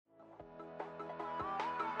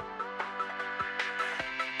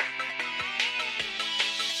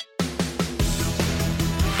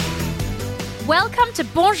Welcome to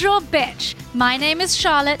Bonjour Bitch. My name is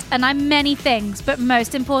Charlotte and I'm many things, but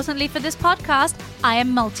most importantly for this podcast, I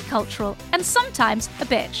am multicultural and sometimes a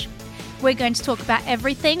bitch. We're going to talk about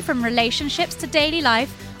everything from relationships to daily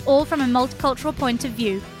life, all from a multicultural point of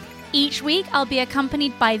view. Each week, I'll be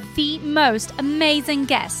accompanied by the most amazing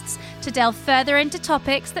guests to delve further into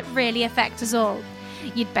topics that really affect us all.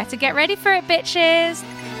 You'd better get ready for it, bitches!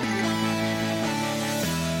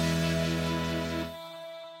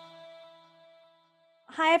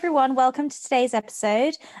 Hi everyone, welcome to today's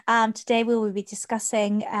episode. Today we will be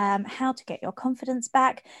discussing how to get your confidence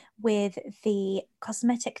back with the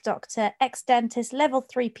cosmetic doctor, ex-dentist, level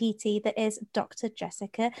 3 PT that is Dr.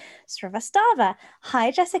 Jessica Srivastava.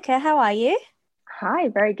 Hi Jessica, how are you? Hi,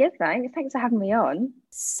 very good, thanks. Thanks for having me on.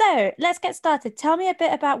 So let's get started. Tell me a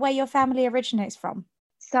bit about where your family originates from.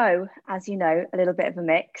 So, as you know, a little bit of a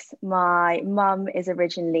mix. My mum is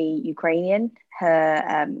originally Ukrainian.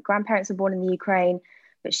 Her grandparents were born in the Ukraine,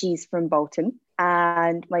 but she's from Bolton.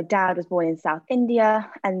 And my dad was born in South India.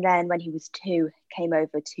 And then when he was 2, came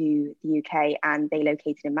over to the UK and they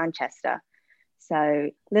located in Manchester. So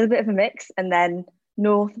a little bit of a mix. And then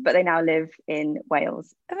north, but they now live in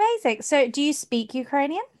Wales. Amazing. So do you speak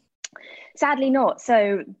Ukrainian? Sadly not.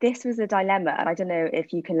 So this was a dilemma. And I don't know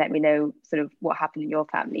if you can let me know sort of what happened in your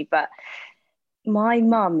family, but my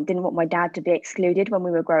mum didn't want my dad to be excluded when we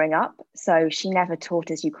were growing up. So she never taught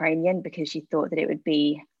us Ukrainian because she thought that it would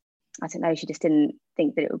be, I don't know, she just didn't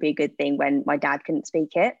think that it would be a good thing when my dad couldn't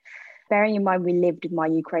speak it. Bearing in mind, we lived with my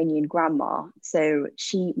Ukrainian grandma. So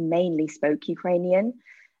she mainly spoke Ukrainian.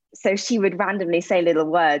 So she would randomly say little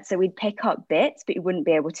words. So we'd pick up bits, but you wouldn't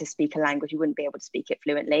be able to speak a language. You wouldn't be able to speak it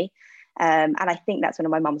fluently. And I think that's one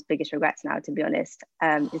of my mum's biggest regrets now, to be honest,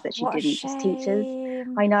 is that she didn't just teach us.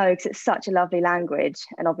 I know, because it's such a lovely language.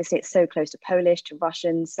 And obviously it's so close to Polish, to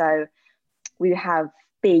Russian. So we have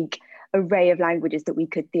big array of languages that we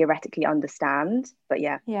could theoretically understand. But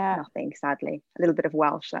yeah, nothing, sadly. A little bit of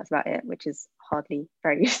Welsh, that's about it, which is hardly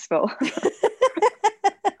very useful.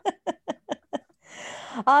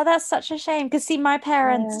 Oh, that's such a shame. Because see, my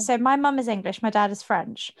parents, so my mum is English, my dad is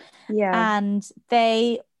French. Yeah. And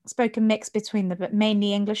they spoke a mix between them, but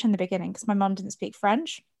mainly English in the beginning because my mum didn't speak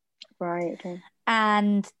French. Right, okay.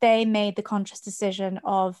 And they made the conscious decision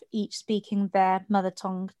of each speaking their mother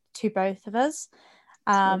tongue to both of us.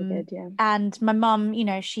 Really good, yeah. And my mum, you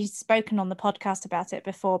know, she's spoken on the podcast about it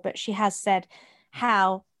before, but she has said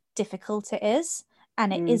how difficult it is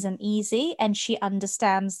and it isn't easy. And she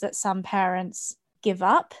understands that some parents give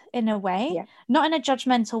up in a way, not in a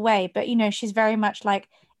judgmental way, but, you know, she's very much like,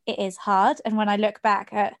 it is hard. And when I look back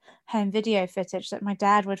at home video footage that my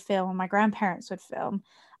dad would film and my grandparents would film,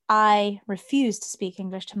 I refused to speak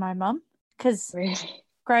English to my mum because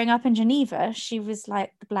growing up in Geneva, she was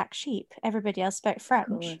like the black sheep. Everybody else spoke French.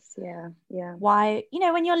 Of course, yeah. Why, you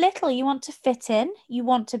know, when you're little, you want to fit in. You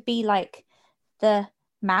want to be like the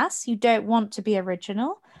mass. You don't want to be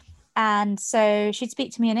original. And so she'd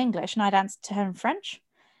speak to me in English and I'd answer to her in French.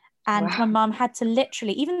 And my mum had to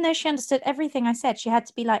literally, even though she understood everything I said, she had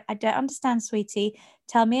to be like, I don't understand, sweetie.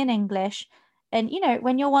 Tell me in English. And, you know,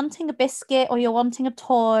 when you're wanting a biscuit or you're wanting a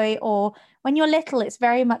toy or when you're little, it's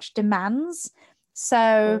very much demands.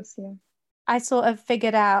 So I sort of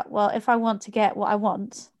figured out, well, if I want to get what I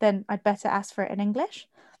want, then I'd better ask for it in English.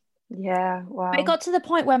 Yeah, wow. But it got to the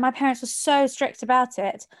point where my parents were so strict about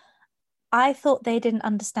it. I thought they didn't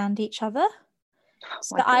understand each other.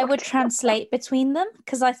 So I would translate between them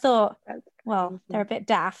because I thought, well, they're a bit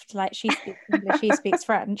daft. Like she speaks English, she speaks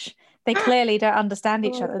French. They clearly don't understand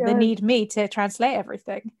each other. They need me to translate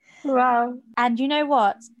everything. Wow. And you know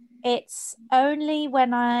what? It's only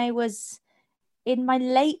when I was in my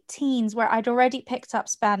late teens where I'd already picked up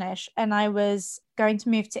Spanish and I was going to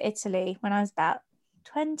move to Italy when I was about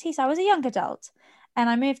 20. So I was a young adult.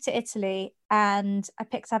 And I moved to Italy and I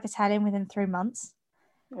picked up Italian within 3 months.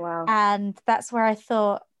 Wow. And that's where I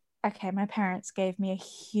thought, okay, my parents gave me a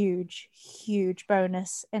huge, huge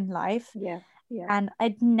bonus in life. Yeah. And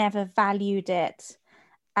I'd never valued it.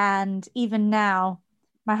 And even now,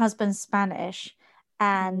 my husband's Spanish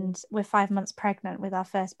and we're 5 months pregnant with our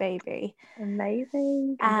first baby.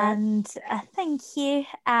 Amazing. And thank you.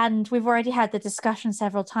 And we've already had the discussion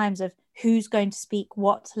several times of who's going to speak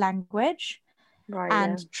what language. Right.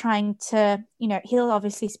 And trying to, you know, he'll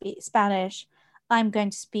obviously speak Spanish. I'm going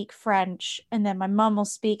to speak French, and then my mum will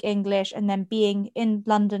speak English, and then being in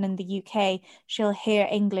London in the UK, she'll hear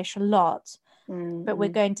English a lot. But we're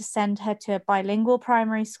going to send her to a bilingual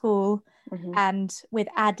primary school and with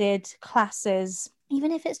added classes,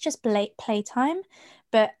 even if it's just playtime,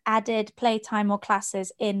 but added playtime or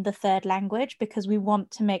classes in the third language because we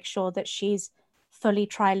want to make sure that she's fully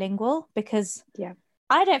trilingual, because Yeah.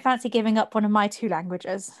 I don't fancy giving up one of my two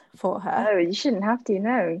languages for her. No, you shouldn't have to.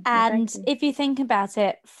 No, And exactly. if you think about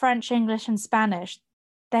it, French, English, and Spanish,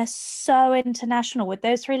 they're so international. With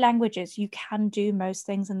those three languages, you can do most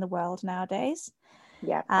things in the world nowadays.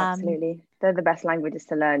 Yeah, Um, absolutely. They're the best languages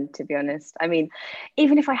to learn, to be honest. I mean,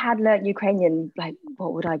 even if I had learnt Ukrainian, like,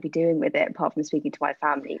 what would I be doing with it apart from speaking to my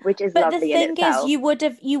family, which is but the lovely in thing is, itself.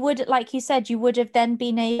 you would, like you said, you would have then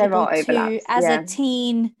been There able are to, overlaps. as a Yeah,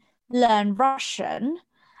 teen, learn Russian.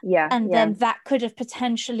 yeah, And yeah, then that could have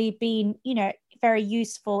potentially been, very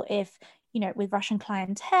useful if, with Russian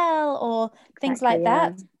clientele or things exactly. like Yeah.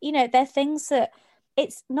 that. They're things that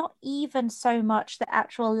it's not even so much the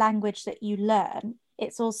actual language that you learn.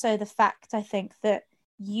 It's also the fact, I think, that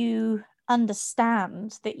you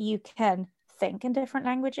understand that you can think in different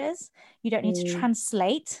languages. You don't need to Mm,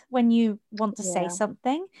 translate when you want to say yeah.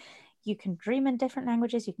 something. You can dream in different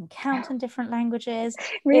languages. You can count in different languages.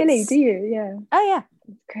 Really? Do It's, you? Yeah. oh, yeah.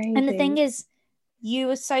 It's And the thing crazy. is, you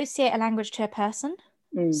associate a language to a person.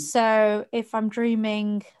 Mm. So if I'm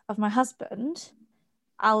dreaming of my husband,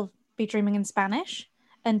 I'll be dreaming in Spanish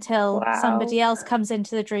until Wow. somebody else comes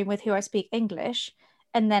into the dream with who I speak English.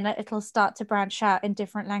 And then it'll start to branch out in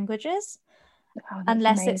different languages. Oh, that's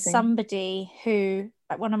Unless it's amazing. somebody who,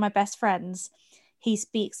 like one of my best friends, he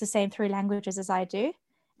speaks the same three languages as I do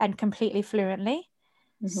and completely fluently.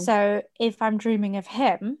 Hmm. So if I'm dreaming of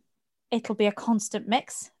him, it'll be a constant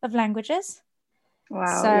mix of languages.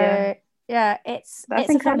 Wow. Yeah. So yeah, it's That's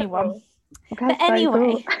it's a funny one. incredible. But That's so cool.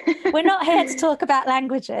 anyway, we're not here to talk about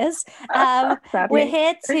languages. We're Sadly.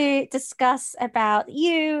 here to discuss about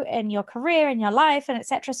you and your career and your life and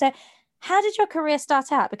etc. So how did your career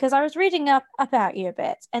start out? Because I was reading up about you a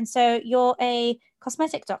bit. And so you're a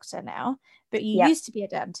cosmetic doctor now, but you Yep. used to be a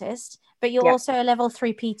dentist, but you're Yep. also a level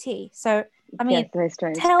 3 PT. So I Yes, mean, very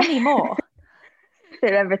strange. tell me more.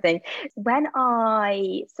 Bit of everything. When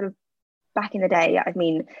I sort of back in the day, I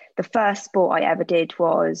mean, the first sport I ever did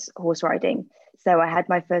was horse riding. So I had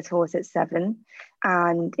my first horse at 7,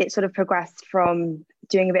 and it sort of progressed from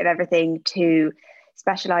doing a bit of everything to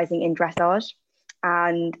specializing in dressage.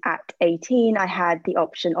 And at 18, I had the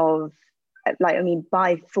option of, like, I mean,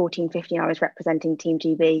 by 14, 15, I was representing Team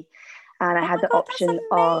GB. And I Oh had my the God, that's option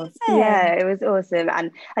of, yeah, amazing. it was awesome.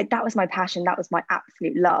 And like that was my passion, that was my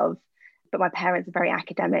absolute love. But my parents are very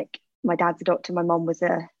academic. My dad's a doctor, my mom was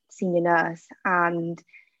a senior nurse. And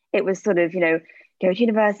it was sort of, go to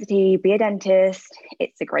university, be a dentist.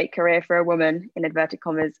 It's a great career for a woman, in inverted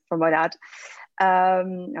commas, from my dad. I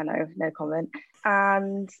know, no comment.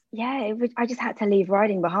 And yeah, I just had to leave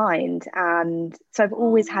riding behind. And so I've Oh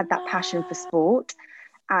always had that passion for no. sport.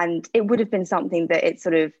 And it would have been something that it's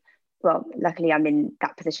sort of, well, luckily I'm in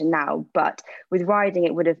that position now, but with riding,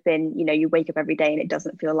 it would have been, you wake up every day and it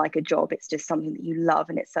doesn't feel like a job. It's just something that you love.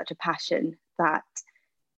 And it's such a passion that,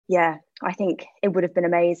 yeah, I think it would have been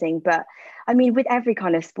amazing. But I mean, with every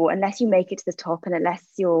kind of sport, unless you make it to the top and unless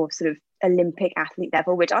you're sort of Olympic athlete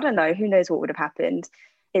level, which I don't know, who knows what would have happened,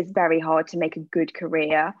 it's very hard to make a good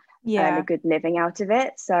career and a Yeah. good living out of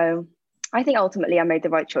it. So I think ultimately I made the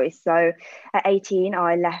right choice. So at 18,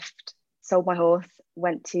 I left, sold my horse,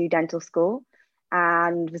 went to dental school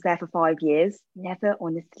and was there for 5 years. Never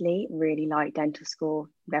honestly really liked dental school,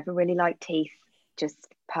 never really liked teeth, just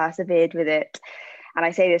persevered with it. And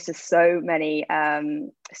I say this to so many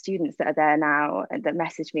students that are there now and that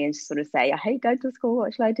message me and sort of say, I hate dental school,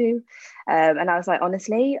 what should I do? And I was like,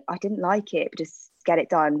 honestly, I didn't like it, but just get it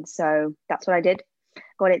done. So that's what I did.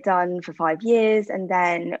 Got it done for 5 years. And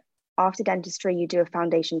then after dentistry, you do a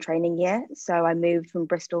foundation training year. So I moved from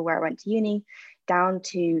Bristol, where I went to uni, down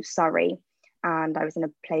to Surrey. And I was in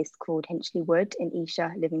a place called Hinchley Wood in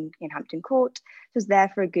Esher, living in Hampton Court. So I was there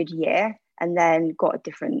for a good year and then got a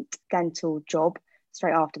different dental job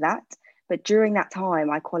straight after that. But during that time,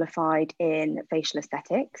 I qualified in facial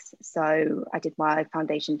aesthetics. So I did my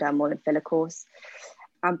foundation, dermal, and filler course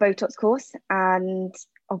and Botox course, and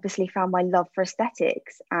obviously found my love for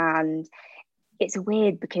aesthetics. And it's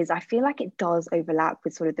weird because I feel like it does overlap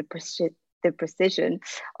with sort of the precision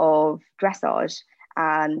of dressage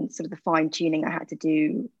and sort of the fine tuning I had to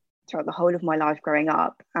do throughout the whole of my life growing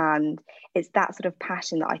up. And it's that sort of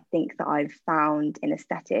passion that I think that I've found in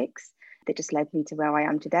aesthetics that just led me to where I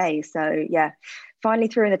am today. So yeah, finally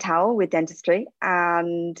threw in the towel with dentistry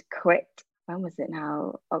and quit. When was it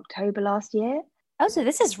now? October last year. Oh, so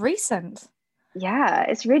this is recent. Yeah,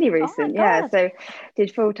 it's really Oh my recent. Yeah, God. so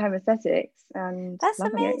did full-time aesthetics and That's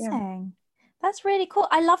loving it. Yeah. amazing. That's really cool.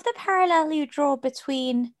 I love the parallel you draw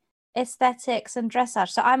between aesthetics and dressage.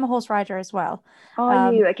 So I'm a horse rider as well. Are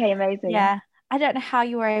Um, you? Okay, amazing. yeah, I don't know how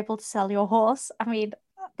you were able to sell your horse. I mean,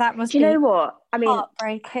 That must Do you be know what? I mean,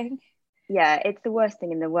 heartbreaking. yeah, it's the worst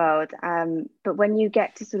thing in the world. But when you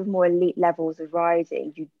get to sort of more elite levels of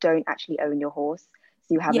riding, you don't actually own your horse.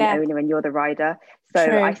 So you have an Yeah, owner and you're the rider. So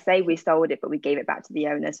I true. say we sold it, but we gave it back to the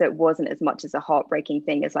owner. So it wasn't as much as a heartbreaking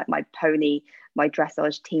thing as like my pony, my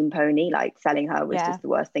dressage team pony, like selling her was Yeah, just the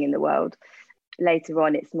worst thing in the world. Later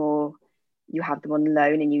on, it's more you have them on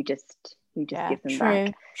loan and you just yeah, give them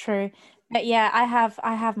back. true. But yeah, I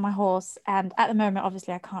have my horse, and at the moment,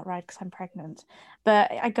 obviously, I can't ride because I'm pregnant. But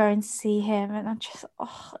I go and see him, and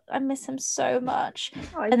I miss him so much.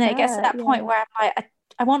 I And then it gets to bet, that point yeah. where I'm like,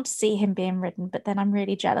 I want to see him being ridden, but then I'm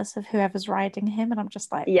really jealous of whoever's riding him, and I'm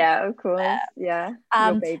just like, Yeah, of course. Yeah. Your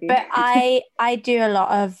But baby. I do a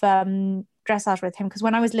lot of dressage with him because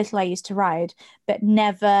when I was little, I used to ride, but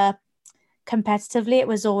never competitively. It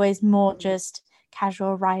was always more just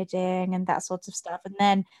casual riding and that sort of stuff. And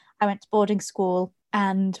then I went to boarding school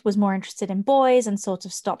and was more interested in boys and sort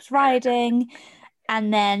of stopped riding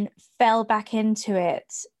and then fell back into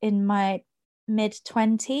it in my mid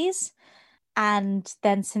 20s. And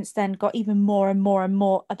then since then got even more and more and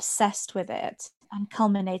more obsessed with it and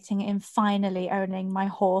culminating in finally owning my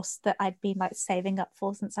horse that I'd been like saving up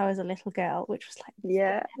for since I was a little girl, which was like the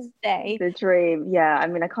Yeah. best day. The dream. Yeah. I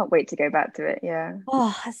mean, I can't wait to go back to it. Yeah.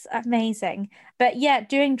 Oh, that's amazing. But yeah,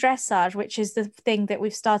 doing dressage, which is the thing that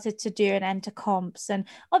we've started to do and enter comps. And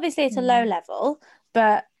obviously it's a low Mm. level,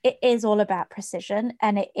 but it is all about precision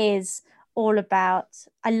and it is all about,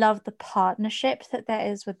 I love the partnership that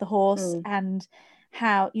there is with the horse Mm. and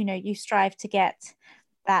how, you strive to get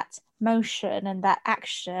that motion and that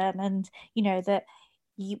action and, that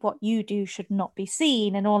what you do should not be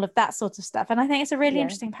seen and all of that sort of stuff. And I think it's a really Yeah.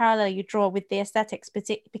 interesting parallel you draw with the aesthetics,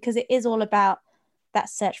 because it is all about that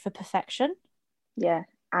search for perfection. Yeah.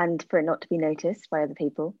 And for it not to be noticed by other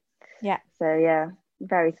people. Yeah. So yeah,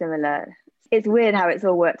 very similar. It's weird how it's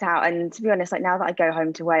all worked out. And to be honest, like now that I go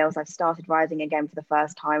home to Wales, I've started riding again for the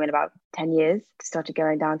first time in about 10 years. Started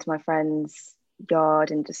going down to my friend's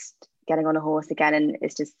yard and just getting on a horse again. And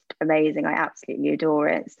it's just amazing. I absolutely adore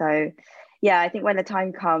it. So yeah, I think when the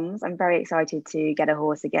time comes, I'm very excited to get a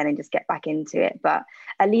horse again and just get back into it. But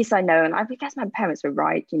at least I know, and I guess my parents were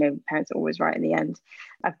right. Parents are always right in the end.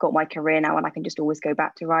 I've got my career now and I can just always go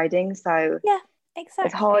back to riding. So Yeah,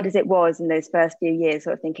 as hard exactly. as it was in those first few years,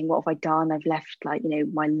 sort of thinking, what have I done? I've left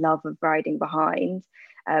my love of riding behind,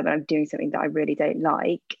 and I'm doing something that I really don't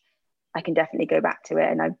like. I can definitely go back to it,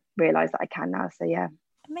 and I realise that I can now. So yeah,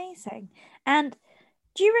 Amazing. And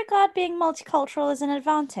do you regard being multicultural as an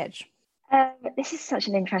advantage? this is such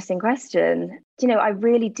an interesting question. I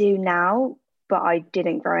really do now, but I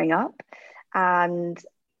didn't growing up, and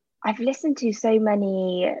I've listened to so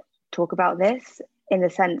many talk about this in the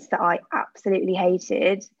sense that I absolutely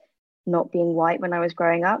hated not being white when I was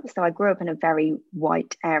growing up. So I grew up in a very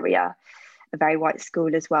white area, a very white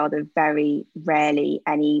school as well. There are very rarely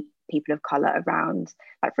any people of color around.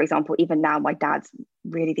 Like, for example, even now, my dad's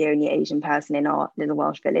really the only Asian person in our little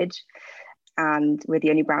Welsh village. And we're the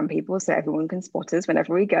only brown people. So everyone can spot us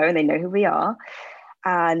whenever we go and they know who we are.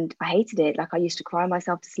 And I hated it. Like, I used to cry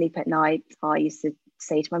myself to sleep at night. I used to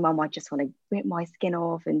say to my mum, I just want to rip my skin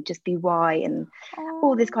off and just be white and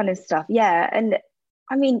all this Oh, kind of stuff. Yeah. And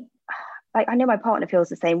I mean, like, I know my partner feels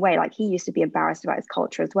the same way. Like, he used to be embarrassed about his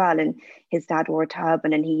culture as well, and his dad wore a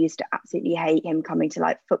turban, and he used to absolutely hate him coming to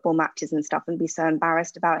like football matches and stuff and be so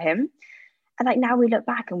embarrassed about him. And like now we look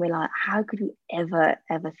back and we're like, how could we ever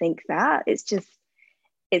think that?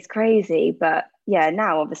 It's crazy. But yeah,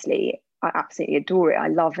 now obviously I absolutely adore it. I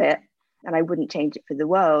love it. And I wouldn't change it for the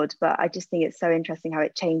world. But I just think it's so interesting how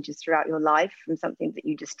it changes throughout your life from something that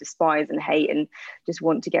you just despise and hate and just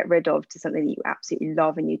want to get rid of to something that you absolutely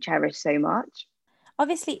love and you cherish so much.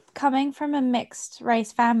 obviously, coming from a mixed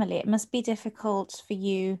race family, it must be difficult for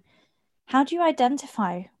you. How do you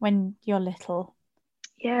identify when you're little?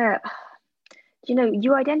 Yeah.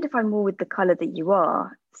 You identify more with the color that you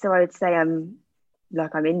are. So I would say I'm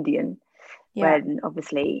Indian, Yeah, when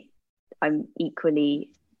obviously I'm equally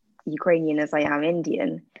Ukrainian as I am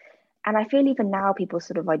Indian. And I feel even now people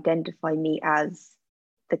sort of identify me as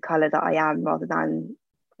the color that I am rather than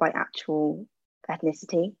by actual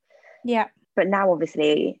ethnicity. yeah. But now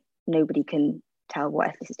obviously nobody can tell what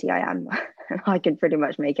ethnicity I am. I can pretty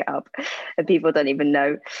much make it up and people don't even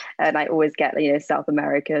know. And I always get, South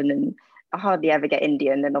American, and I hardly ever get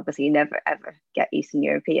Indian, and obviously never ever get Eastern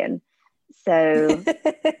European. So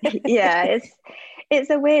yeah, it's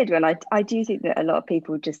a weird one. I do think that a lot of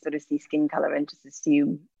people just sort of see skin color and just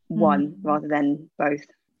assume one Hmm, rather than both.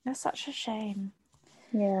 that's such a shame.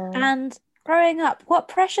 Yeah. And Growing up, what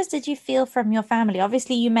pressures did you feel from your family?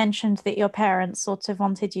 Obviously, you mentioned that your parents sort of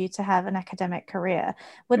wanted you to have an academic career.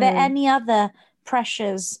 Were there Mm. any other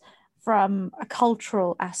pressures from a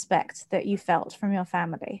cultural aspect that you felt from your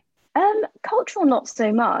family? Cultural, not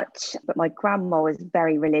so much, but my grandma was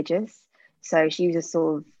very religious. So she was a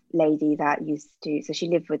sort of lady that used to, so she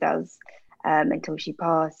lived with us until she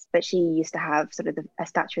passed, but she used to have sort of a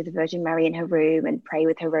statue of the Virgin Mary in her room and pray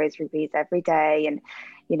with her rosary beads every day and,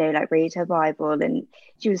 like read her Bible. And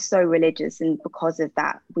she was so religious. And because of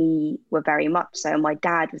that, we were very much so. My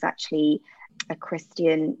dad was actually a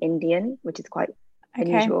Christian Indian, which is quite Okay.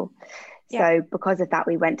 unusual. Yeah. So because of that,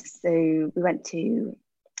 we went to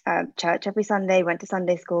church every Sunday, went to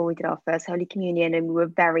Sunday school, we did our first Holy Communion, and we were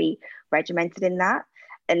very regimented in that.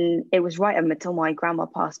 And it was right up until my grandma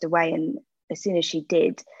passed away. And as soon as she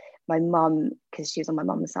did, my mum, because she was on my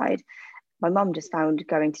mum's side, my mum just found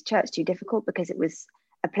going to church too difficult because it was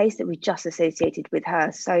a place that we just associated with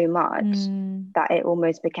her so much Mm, that it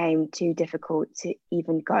almost became too difficult to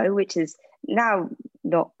even go, which is now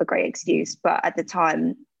not a great excuse. But at the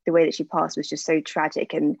time, the way that she passed was just so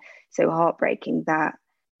tragic and so heartbreaking that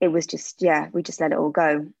it was just, yeah, we just let it all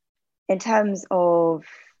go. In terms of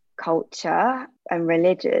culture and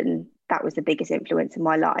religion, that was the biggest influence in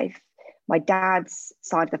my life. My dad's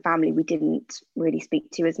side of the family, we didn't really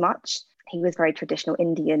speak to as much. He was very traditional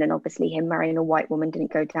Indian, and obviously, him marrying a white woman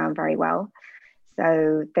didn't go down very well.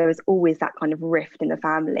 So there was always that kind of rift in the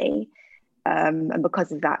family. And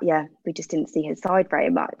because of that, yeah, we just didn't see his side very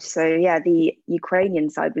much. So yeah, the Ukrainian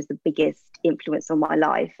side was the biggest influence on my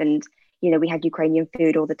life. And we had Ukrainian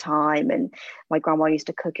food all the time, and my grandma used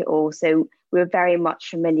to cook it all. So we were very much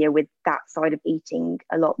familiar with that side of eating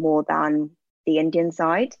a lot more than the Indian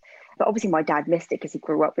side. But obviously, my dad missed it because he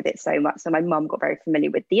grew up with it so much. So my mum got very familiar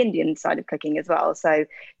with the Indian side of cooking as well. So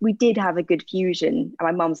we did have a good fusion. And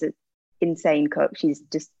my mum's an insane cook. She's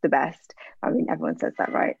just the best. I mean, everyone says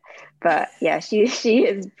that, right? But yeah, she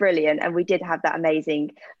is brilliant. And we did have that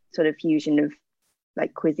amazing sort of fusion of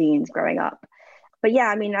like cuisines growing up. But yeah,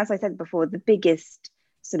 I mean, as I said before, the biggest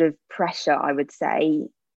sort of pressure I would say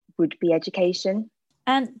would be education.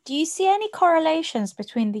 And do you see any correlations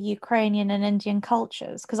between the Ukrainian and Indian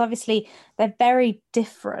cultures? Because obviously they're very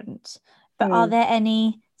different, but are Mm. there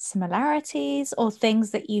any similarities or things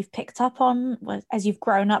that you've picked up on as you've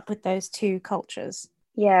grown up with those two cultures?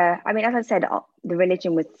 Yeah, I mean, as I said, the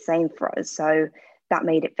religion was the same for us, so that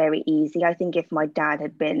made it very easy. I think if my dad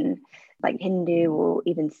had been like Hindu or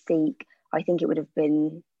even Sikh, I think it would have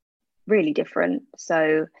been really different.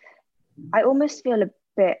 So I almost feel a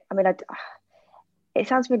bit, I mean, it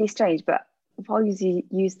sounds really strange, but if I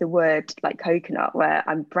use the word like coconut, where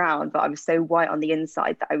I'm brown, but I was so white on the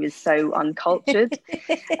inside that I was so uncultured,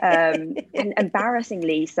 and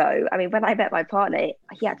embarrassingly so. I mean, when I met my partner,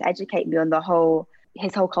 he had to educate me on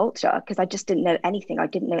his whole culture because I just didn't know anything. I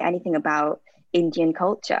didn't know anything about Indian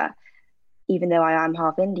culture, even though I am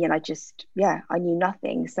half Indian. I knew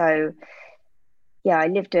nothing. So yeah, I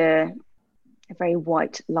lived a very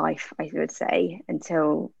white life, I would say,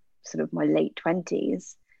 until sort of my late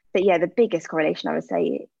 20s. But yeah, the biggest correlation I would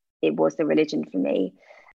say it was the religion for me.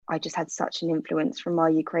 I just had such an influence from my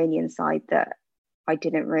Ukrainian side that I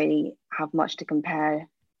didn't really have much to compare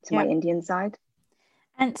to my Yeah. Indian side.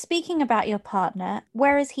 And speaking about your partner,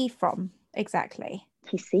 where is he from exactly?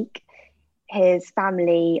 He's Sikh. His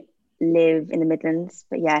family live in the Midlands,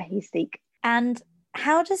 but yeah, he's Sikh. And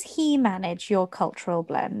how does he manage your cultural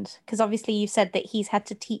blend? Because obviously you said that he's had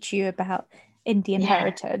to teach you about Indian Yeah.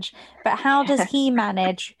 heritage, but how does he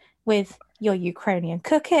manage with your Ukrainian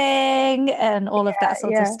cooking and all of that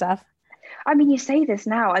sort of Yeah. stuff? I mean, you say this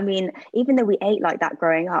now. I mean, even though we ate like that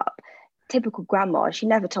growing up, typical grandma, she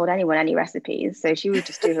never told anyone any recipes. So she would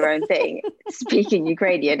just do her own thing, speaking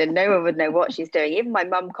Ukrainian, and no one would know what she's doing. Even my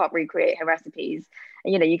mum can't recreate her recipes.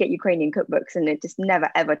 And, you get Ukrainian cookbooks and it just never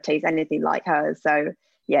ever tastes anything like hers. So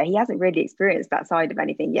yeah, he hasn't really experienced that side of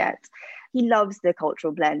anything yet. He loves the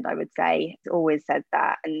cultural blend, I would say. He's always said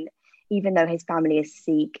that. And even though his family is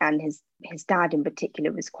Sikh and his dad in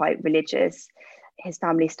particular was quite religious, his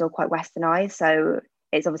family is still quite westernized. So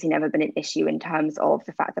it's obviously never been an issue in terms of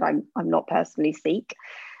the fact that I'm not personally Sikh.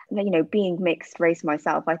 Being mixed race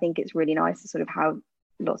myself, I think it's really nice to sort of have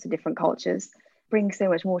lots of different cultures. Brings so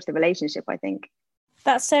much more to the relationship, I think.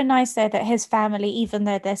 That's so nice, though, that his family, even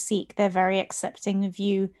though they're Sikh, they're very accepting of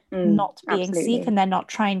you not being Sikh Absolutely. and they're not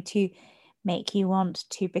trying to make you want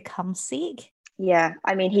to become Sikh. Yeah.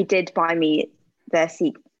 I mean, he did buy me the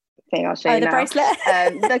Sikh thing. I'll show Oh, you the now. bracelet.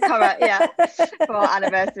 The cover, yeah, for our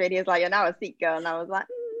anniversary. And he was like, "You're now a Sikh girl," and I was like,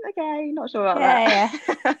 "Okay, not sure about Yeah,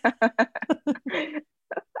 yeah. that."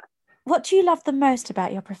 What do you love the most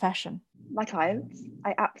about your profession? My clients,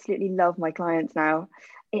 I absolutely love my clients now.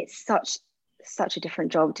 It's such a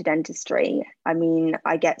different job to dentistry. I mean,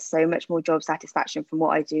 I get so much more job satisfaction from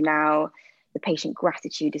what I do now. The patient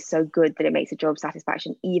gratitude is so good that it makes the job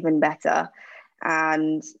satisfaction even better.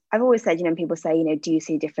 And I've always said, people say, do you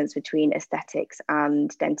see a difference between aesthetics and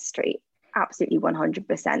dentistry? Absolutely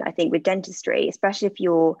 100%. I think with dentistry, especially if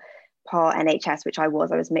you're part NHS, which I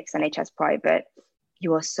was mixed NHS private,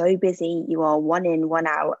 you are so busy, you are one in, one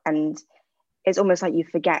out, and it's almost like you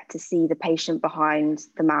forget to see the patient behind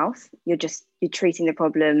the mouth. You're treating the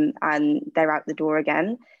problem and they're out the door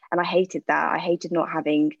again. And I hated that. I hated not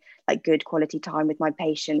having like good quality time with my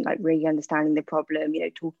patient, like really understanding the problem,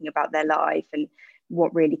 talking about their life and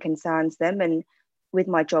what really concerns them. And with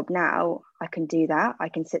my job now, I can do that. I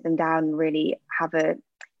can sit them down and really have a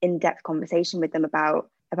in-depth conversation with them about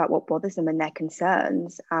what bothers them and their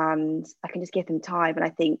concerns. And I can just give them time. And I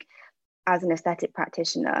think as an aesthetic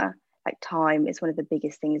practitioner, like time is one of the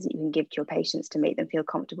biggest things that you can give to your patients to make them feel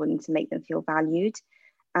comfortable and to make them feel valued.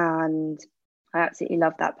 And I absolutely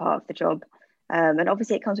love that part of the job. And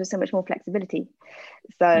obviously it comes with so much more flexibility.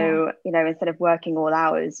 So, instead of working all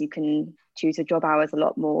hours, you can choose your job hours a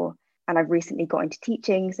lot more. And I've recently got into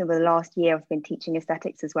teaching. So over the last year, I've been teaching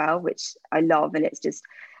aesthetics as well, which I love. And it's just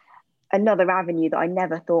another avenue that I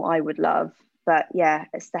never thought I would love. But yeah,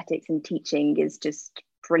 aesthetics and teaching is just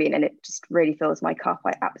brilliant, and it just really fills my cup.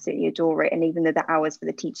 I absolutely adore it. And even though the hours for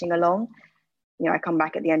the teaching are long, I come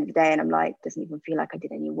back at the end of the day and I'm like, doesn't even feel like I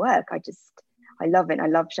did any work. I love it. I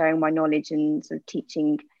love sharing my knowledge and sort of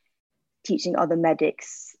teaching other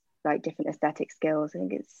medics like different aesthetic skills. I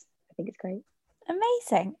think it's great.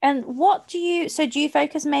 Amazing. And do you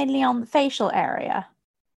focus mainly on the facial area?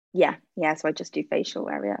 Yeah. So I just do facial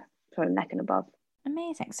area from neck and above.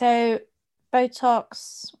 Amazing. So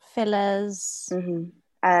Botox, fillers.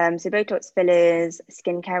 Mm-hmm. So Botox, fillers,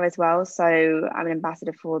 skincare as well. So I'm an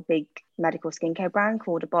ambassador for a big medical skincare brand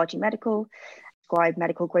called Abaji Medical, prescribe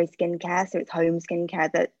medical grade skincare. So it's home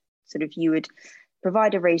skincare that sort of you would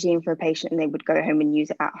provide a regime for a patient and they would go home and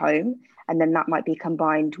use it at home. And then that might be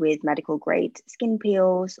combined with medical grade skin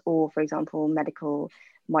peels or, for example, medical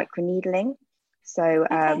microneedling. So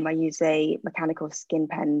I use a mechanical skin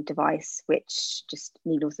pen device, which just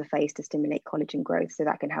needles the face to stimulate collagen growth. So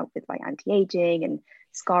that can help with like anti-aging and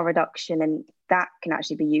scar reduction. And that can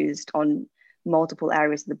actually be used on multiple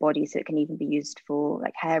areas of the body. So it can even be used for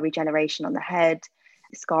like hair regeneration on the head,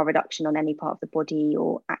 scar reduction on any part of the body,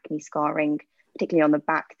 or acne scarring, particularly on the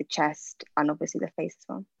back, the chest, and obviously the face as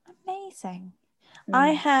well. Amazing. I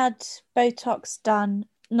had Botox done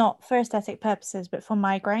not for aesthetic purposes, but for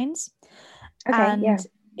migraines.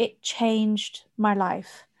 It changed my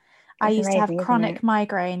life. I used to have chronic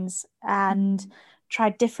migraines and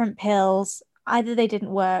tried different pills. Either they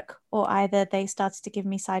didn't work or either they started to give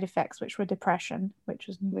me side effects, which were depression, which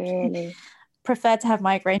was really prefer to have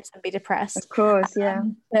migraines than be depressed. Of course, yeah.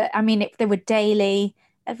 But I mean, they were daily,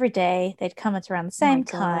 every day. They'd come at around the same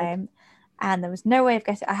time, and there was no way of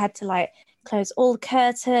getting. I had to like close all the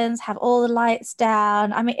curtains, have all the lights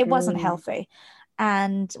down. I mean, it wasn't healthy.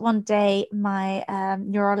 And one day my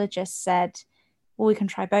neurologist said, well, we can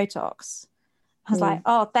try Botox. I was like,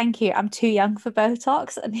 oh, thank you. I'm too young for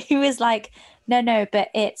Botox. And he was like, no, but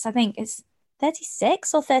I think it's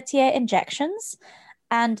 36 or 38 injections.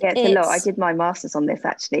 And it's a lot. I did my master's on this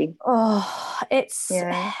actually. Oh, it's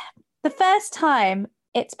the first time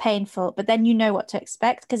it's painful, but then you know what to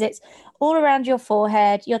expect because it's all around your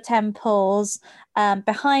forehead, your temples,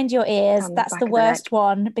 behind your ears. That's the worst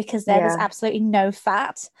one because there's absolutely no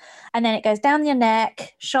fat. And then it goes down your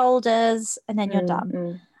neck, shoulders, and then you're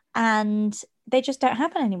done. And they just don't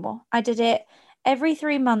happen anymore. I did it every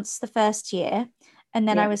 3 months the first year, and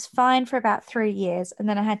then I was fine for about 3 years. And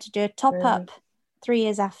then I had to do a top up 3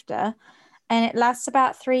 years after, and it lasts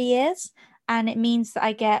about 3 years. And it means that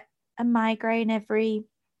I get a migraine every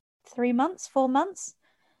 3 months, 4 months.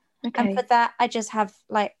 And for that, I just have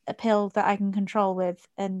like a pill that I can control with,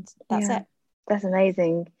 and that's it. That's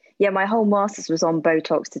amazing. Yeah, my whole master's was on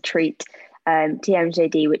Botox to treat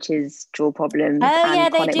TMJD, which is jaw problems. Oh, yeah,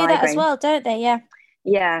 they do that as well, don't they?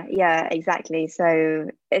 Yeah, exactly. So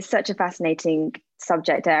it's such a fascinating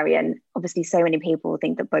subject area, and obviously so many people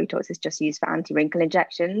think that Botox is just used for anti-wrinkle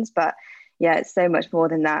injections, but yeah, it's so much more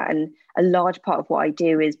than that. And a large part of what I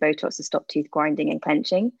do is Botox to stop tooth grinding and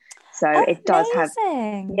clenching. So it does have,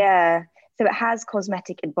 so it has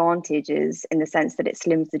cosmetic advantages in the sense that it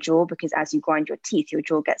slims the jaw, because as you grind your teeth, your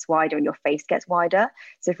jaw gets wider and your face gets wider.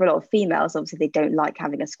 So for a lot of females, obviously they don't like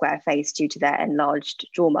having a square face due to their enlarged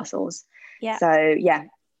jaw muscles. So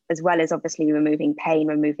as well as obviously removing pain,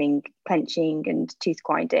 removing clenching and tooth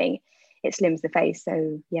grinding, it slims the face.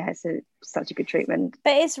 So yeah, it's such a good treatment.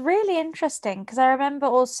 But it's really interesting because I remember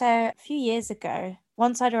also a few years ago,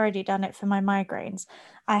 once I'd already done it for my migraines,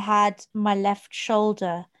 I had my left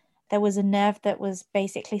shoulder. There was a nerve that was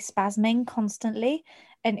basically spasming constantly,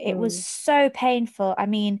 and it was so painful. I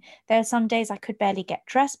mean, there were some days I could barely get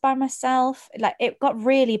dressed by myself. Like it got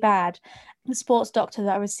really bad. The sports doctor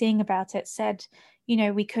that I was seeing about it said,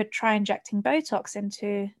 we could try injecting Botox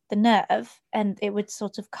into the nerve and it would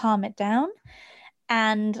sort of calm it down.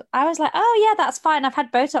 And I was like, oh, yeah, that's fine. I've had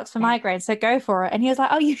Botox for migraines, so go for it. And he was like,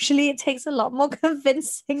 oh, usually it takes a lot more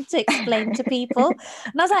convincing to explain to people.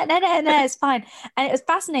 And I was like, no, it's fine. And it was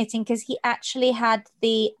fascinating because he actually had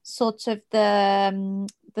the sort of the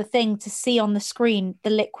thing to see on the screen, the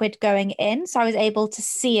liquid going in. So I was able to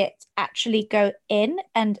see it actually go in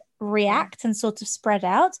and react and sort of spread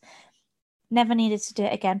out. Never needed to do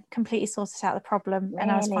it again. Completely sorted out the problem,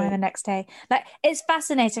 and I was fine the next day. Like, it's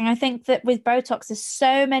fascinating. I think that with Botox, there's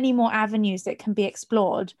so many more avenues that can be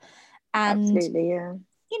explored. And absolutely,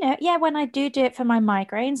 yeah. When I do it for my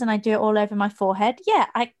migraines and I do it all over my forehead,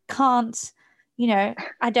 I can't.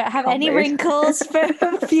 I don't have any wrinkles for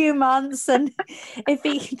a few months. And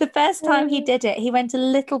the first time he did it, he went a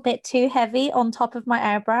little bit too heavy on top of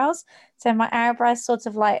my eyebrows, so my eyebrows sort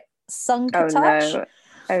of like sunk a touch. No.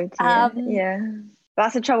 Oh dear. Yeah,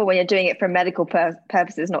 that's the trouble when you're doing it for medical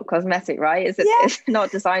purposes, not cosmetic, right? It's not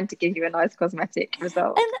designed to give you a nice cosmetic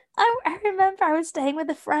result. And I remember I was staying with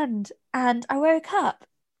a friend and I woke up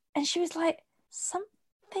and she was like,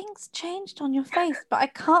 something's changed on your face, but I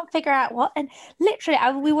can't figure out what. And literally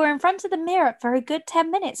we were in front of the mirror for a good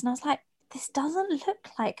 10 minutes and I was like, this doesn't look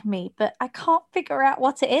like me, but I can't figure out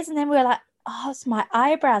what it is. And then we were like, oh, it's my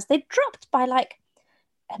eyebrows. They dropped by like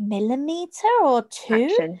a millimeter or two.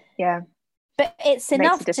 Action. Yeah, but it's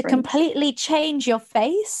enough to completely change your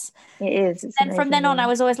face. It is. And amazing, from then on I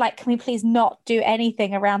was always like, can we please not do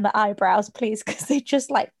anything around the eyebrows, please, because they just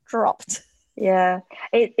like dropped.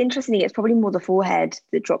 Interestingly, it's probably more the forehead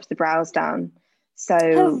that drops the brows down. So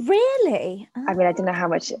really? I mean, I don't know how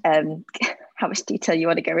much detail you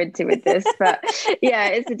want to go into with this, but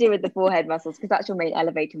it's to do with the forehead muscles because that's your main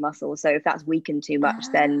elevator muscle. So if that's weakened too much,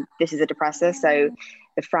 then this is a depressor. So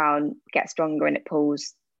the frown gets stronger and it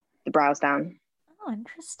pulls the brows down. Oh,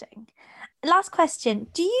 interesting. Last question.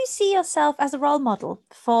 Do you see yourself as a role model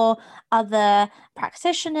for other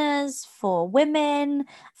practitioners, for women,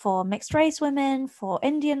 for mixed race women, for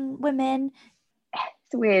Indian women?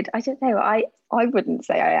 It's weird. I don't know. I wouldn't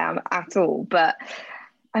say I am at all, but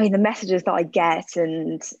I mean, the messages that I get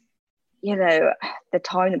and, the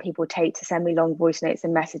time that people take to send me long voice notes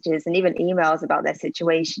and messages and even emails about their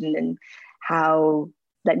situation and how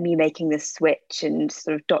like me making this switch and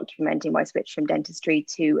sort of documenting my switch from dentistry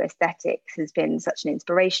to aesthetics has been such an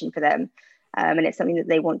inspiration for them. And it's something that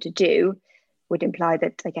they want to do would imply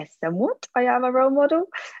that I guess somewhat I am a role model.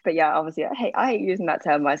 But obviously I hate using that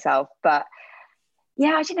term myself. But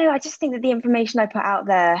I don't know. I just think that the information I put out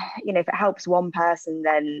there, if it helps one person,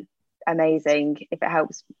 then amazing. If it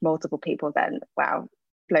helps multiple people, then wow,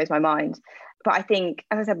 blows my mind. But I think,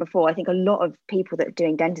 as I said before, I think a lot of people that are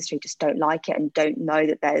doing dentistry just don't like it and don't know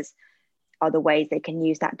that there's other ways they can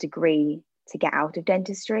use that degree to get out of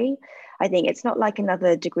dentistry. I think it's not like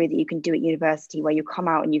another degree that you can do at university where you come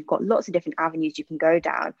out and you've got lots of different avenues you can go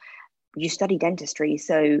down. You study dentistry.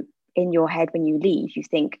 So in your head, when you leave, you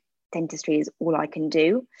think dentistry is all I can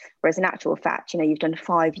do. Whereas in actual fact, you've done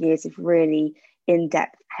 5 years of really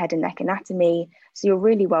in-depth head and neck anatomy. So you're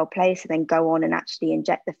really well placed to then go on and actually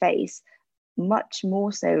inject the face much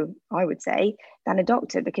more so, I would say, than a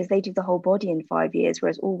doctor because they do the whole body in 5 years,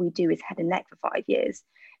 whereas all we do is head and neck for 5 years.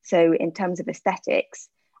 So in terms of aesthetics,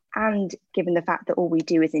 and given the fact that all we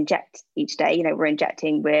do is inject each day,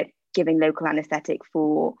 we're giving local anesthetic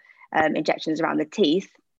for injections around the teeth.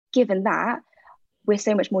 Given that, we're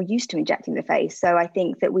so much more used to injecting the face. So I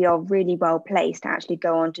think that we are really well placed to actually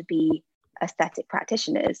go on to be aesthetic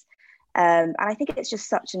practitioners. And I think it's just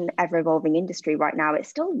such an ever-evolving industry right now. It's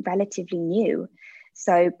still relatively new.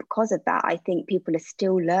 So because of that, I think people are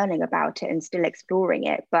still learning about it and still exploring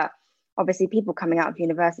it. But obviously people coming out of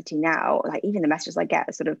university now, like even the messages I get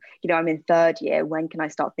are sort of, I'm in third year, when can I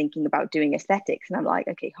start thinking about doing aesthetics? And I'm like,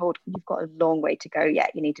 okay, hold on, you've got a long way to go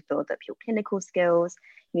yet. You need to build up your clinical skills.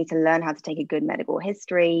 You need to learn how to take a good medical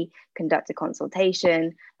history, conduct a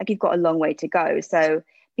consultation. Like you've got a long way to go. So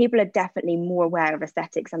people are definitely more aware of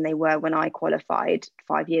aesthetics than they were when I qualified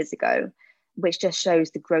 5 years ago, which just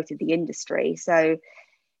shows the growth of the industry. So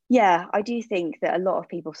Yeah, I do think that a lot of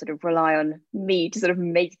people sort of rely on me to sort of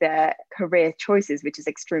make their career choices, which is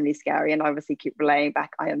extremely scary. And I obviously keep relaying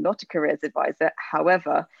back, I am not a careers advisor.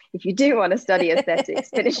 However, if you do want to study aesthetics,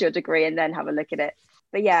 finish your degree and then have a look at it.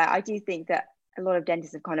 But yeah, I do think that a lot of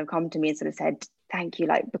dentists have kind of come to me and sort of said, thank you,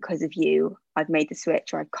 like because of you, I've made the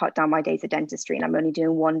switch, or I've cut down my days of dentistry and I'm only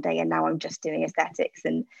doing one day and now I'm just doing aesthetics.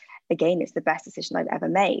 And again, it's the best decision I've ever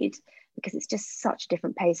made because it's just such a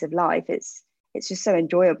different pace of life. It's just so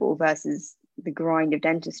enjoyable versus the grind of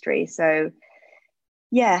dentistry. So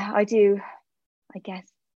yeah, I guess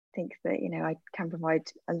think that, I can provide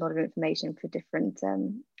a lot of information for different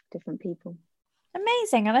people.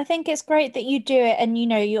 Amazing. And I think it's great that you do it. And,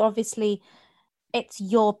 you obviously, it's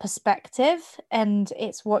your perspective and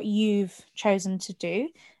it's what you've chosen to do.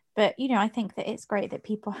 But, I think that it's great that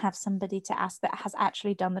people have somebody to ask that has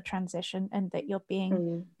actually done the transition and that you're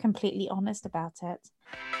being completely honest about it.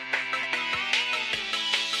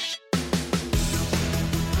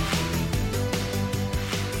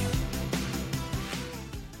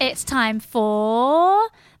 It's time for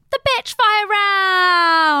the Bitch Fire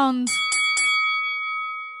round.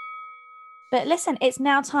 But listen, it's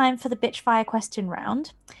now time for the Bitch Fire question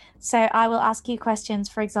round. So I will ask you questions,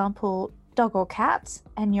 for example, dog or cat,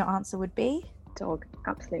 and your answer would be? Dog,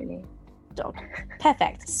 absolutely. Dog.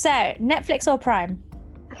 Perfect. So Netflix or Prime?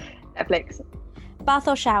 Netflix. Bath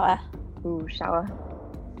or shower? Ooh, shower.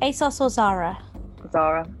 ASOS or Zara?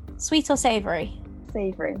 Zara. Sweet or savoury?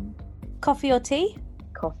 Savoury. Coffee or tea?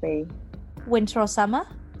 Coffee. Winter or summer?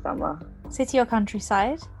 Summer. City or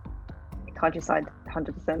countryside? Countryside,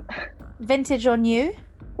 100%. Vintage or new?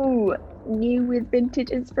 Ooh, new with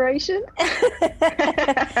vintage inspiration.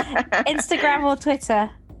 Instagram or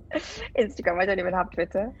Twitter? Instagram, I don't even have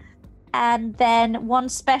Twitter. And then one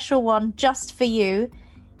special one just for you.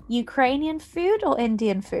 Ukrainian food or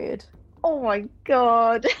Indian food? Oh my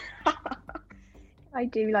God. I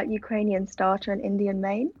do like Ukrainian starter and Indian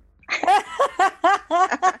main.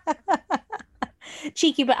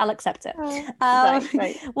 Cheeky, but I'll accept it.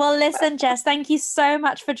 Thanks. Well, listen, Jess, thank you so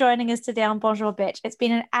much for joining us today on Bonjour Bitch. It's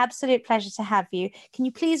been an absolute pleasure to have you. Can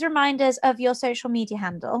you please remind us of your social media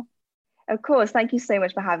handle? Of course. Thank you so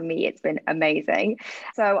much for having me. It's been amazing.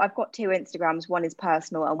 So I've got 2 Instagrams. One is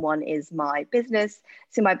personal and one is my business.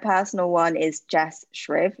 So my personal one is Jess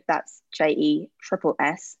Shriv. That's JESSRIV.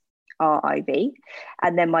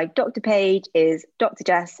 And then my doctor page is Dr.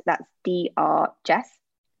 Jess. That's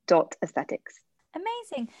drjess.aesthetics.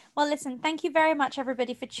 Amazing. Well, listen, thank you very much,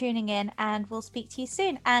 everybody, for tuning in, and we'll speak to you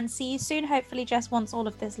soon and see you soon, hopefully, Jess, once all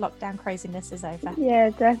of this lockdown craziness is over. Yeah,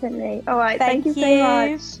 definitely. All right. Thank you so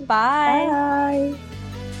much. Bye. Bye.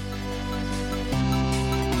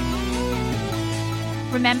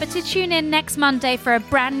 Remember to tune in next Monday for a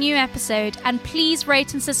brand new episode, and please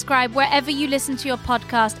rate and subscribe wherever you listen to your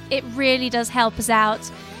podcast. It really does help us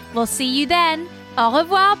out. We'll see you then. Au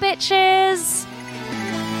revoir, bitches.